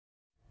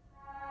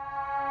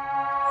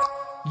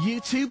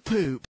You two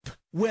poop.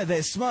 Where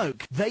there's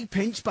smoke, they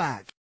pinch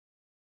back.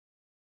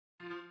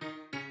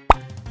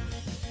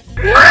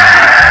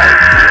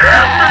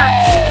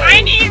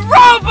 I need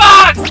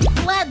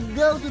Robux! Let's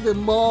go to the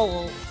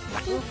mall.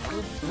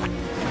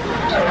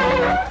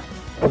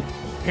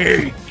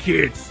 Hey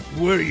kids,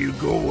 where are you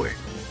going?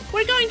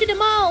 We're going to the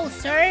mall,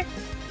 sir.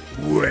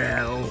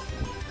 Well,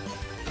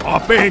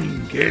 hop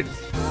in, kids.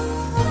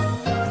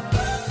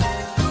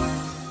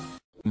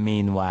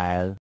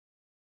 Meanwhile.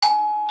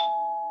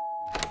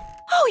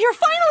 Oh, you're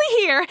finally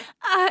here!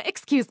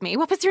 Excuse me,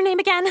 what was your name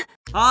again?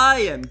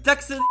 I am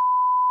Dexter.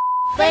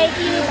 Thank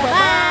you,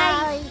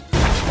 bye-bye.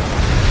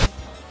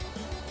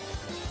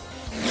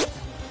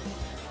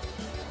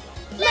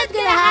 Let's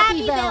get a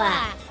happy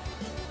fella.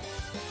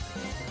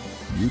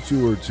 You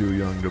two are too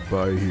young to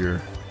buy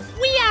here.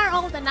 We are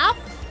old enough,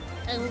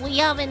 and we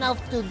have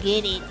enough to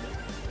get it.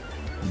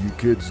 You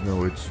kids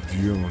know it's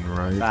June,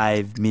 right?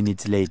 5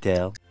 minutes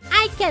later.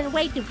 I can't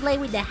wait to play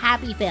with the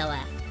happy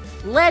fella.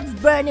 Let's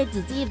burn it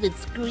to see if it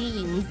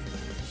screams.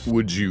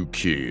 Would you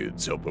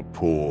kids help a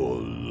poor,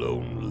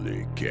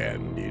 lonely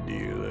candy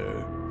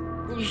dealer?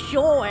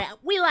 Sure,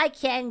 we like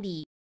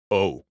candy.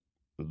 Oh,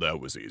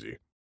 that was easy.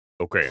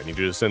 Okay, I need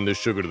you to send this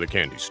sugar to the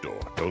candy store.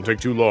 Don't take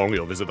too long,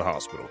 you'll visit the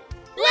hospital.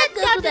 Let's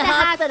go to the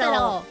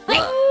hospital.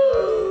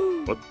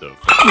 What the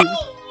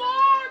Oh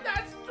Lord,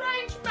 that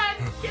strange man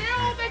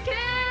killed the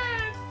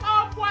kids!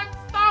 Someone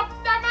stop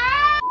the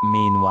man!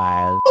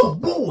 Meanwhile. Oh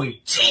boy,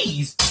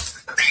 jeez!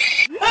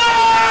 You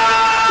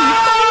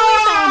finally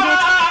found it!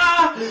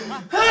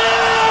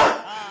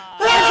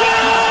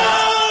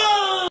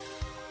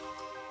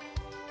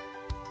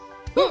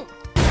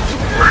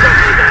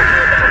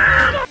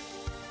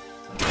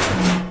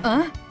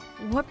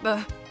 What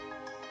the?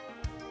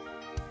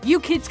 You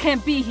kids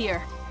can't be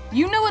here.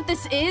 You know what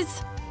this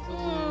is?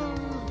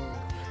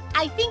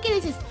 I think it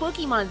is a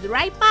spooky month,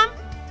 right, Mom?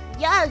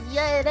 Yes,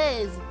 yeah, it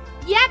is.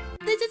 Yep,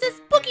 this is a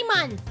spooky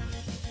month.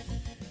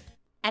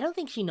 I don't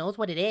think she knows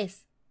what it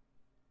is.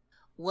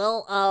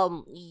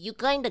 Well, you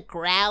kinda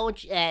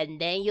crouch and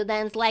then you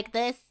dance like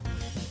this?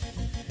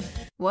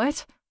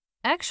 What?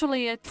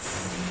 Actually,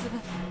 it's...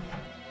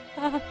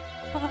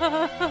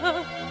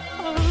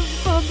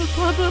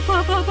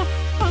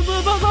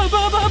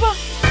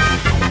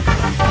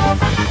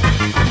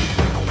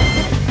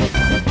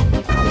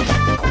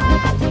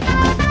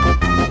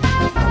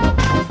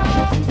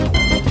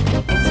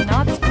 It's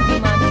not spooky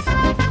month.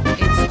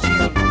 It's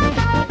June.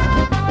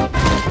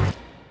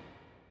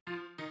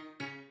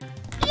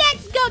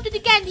 Let's go to the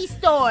candy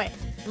store.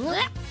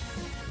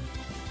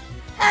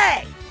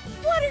 Hey,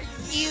 what are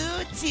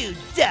you two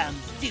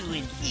dumbs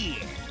doing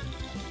here?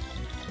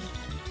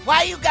 Why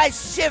are you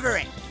guys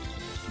shivering?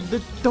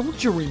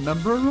 Don't you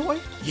remember, Roy?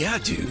 Yeah,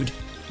 dude.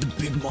 The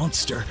big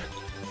monster.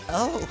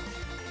 Oh,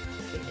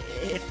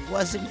 it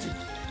wasn't a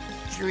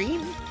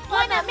dream?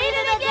 Wanna meet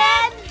it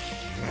again?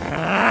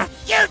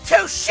 You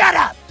two shut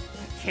up!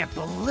 I can't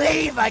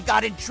believe I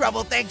got in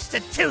trouble thanks to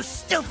two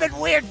stupid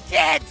weird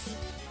kids!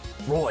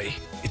 Roy,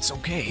 it's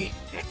okay.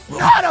 It's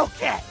not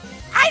okay!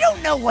 I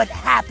don't know what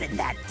happened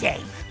that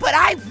day, but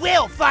I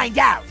will find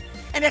out!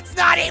 And it's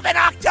not even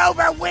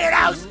October,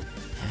 weirdos!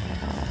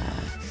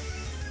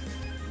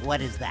 What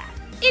is that?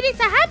 It is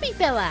a happy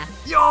fella.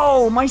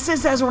 Yo, my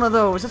sis has one of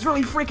those. It's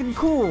really freaking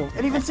cool.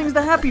 It even sings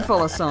the Happy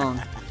Fella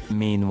song.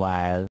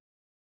 Meanwhile.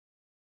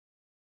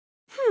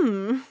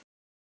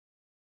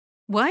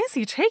 Why is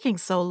he taking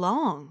so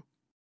long?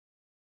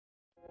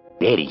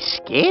 Very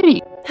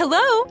scary.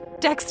 Hello,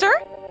 Dexter?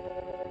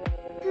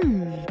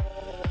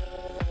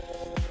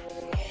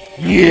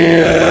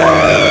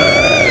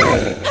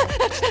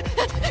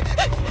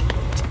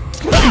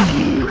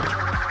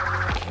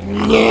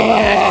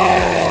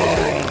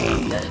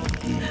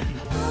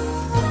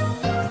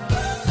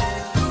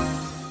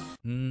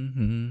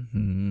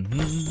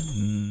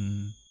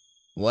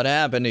 What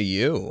happened to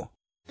you?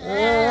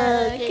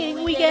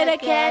 Can we get a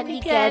candy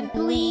can,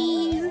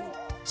 please?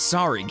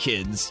 Sorry,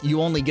 kids.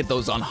 You only get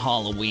those on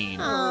Halloween.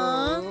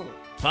 Aww.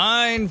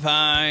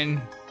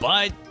 Fine.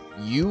 But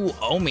you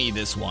owe me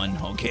this one,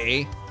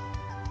 okay?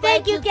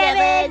 Thank you,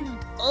 Kevin.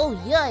 Oh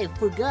yeah, I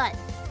forgot.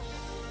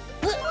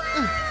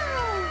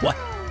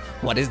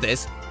 What is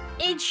this?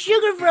 It's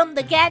sugar from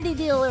the candy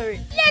dealer.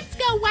 Let's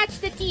go watch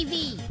the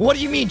TV. What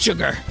do you mean,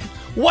 sugar?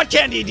 What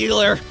candy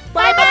dealer?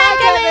 Bye-bye,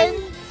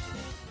 Kevin.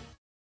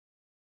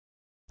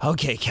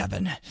 Okay,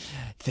 Kevin.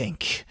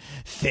 Think.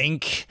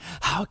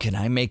 How can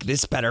I make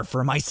this better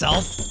for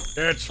myself?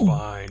 It's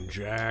fine,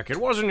 Jack. It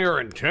wasn't your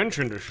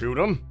intention to shoot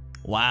him.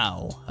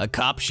 Wow, a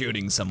cop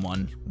shooting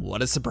someone.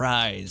 What a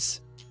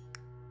surprise.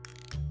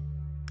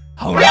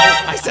 Oh no,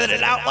 I said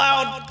it out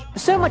loud!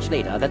 So much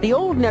later that the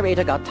old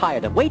narrator got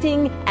tired of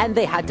waiting and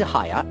they had to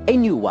hire a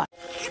new one.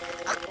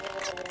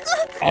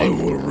 I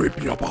will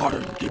rip you apart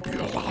and keep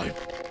you alive.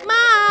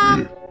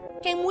 Mom,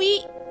 can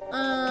we,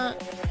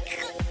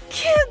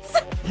 Kids!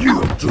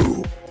 You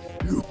two!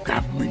 You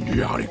kept me in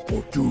the attic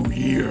for 2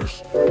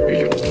 years,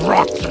 eating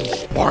rocks and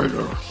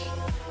spiders.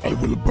 I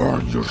will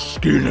burn your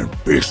skin and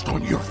feast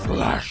on your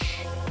flesh.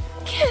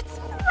 Kids,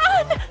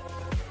 run!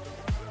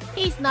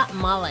 He's not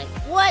Mullet.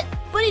 What?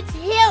 But it's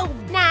him!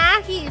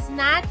 Nah, he is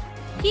not.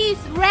 He's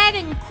red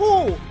and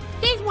cool.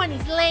 This one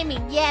is lame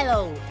and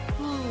yellow.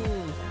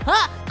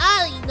 Huh,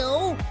 I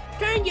know.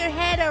 Turn your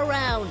head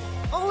around.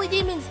 Only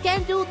demons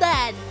can do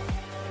that.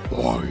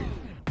 Fine.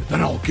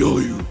 Then I'll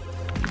kill you.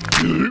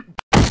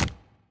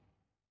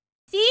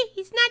 See?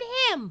 He's not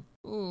him.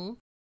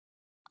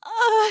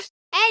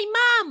 Hey,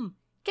 Mom!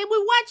 Can we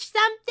watch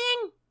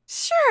something?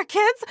 Sure,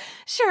 kids.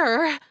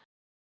 Sure.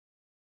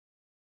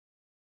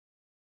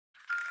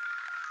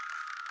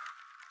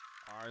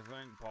 I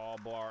think Paul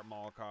Blart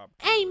Mall Cop.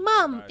 Hey,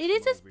 Mom, it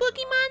is a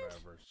spooky month?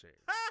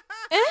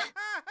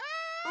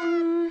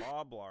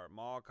 Paul Blart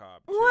Mall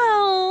Cop.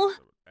 Well,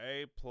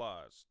 A+.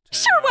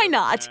 Sure, why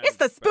not? It's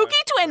the spooky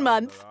twin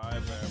month.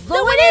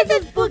 So it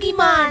is a spooky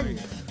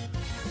month!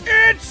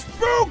 It's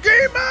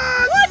spooky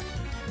month! What?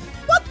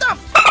 What the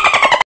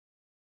f?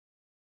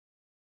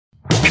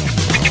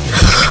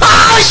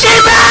 Oh,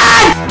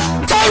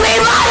 She-Man! Take me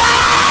by the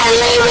hand,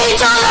 lead me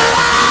to the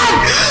land!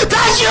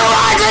 Don't you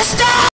understand?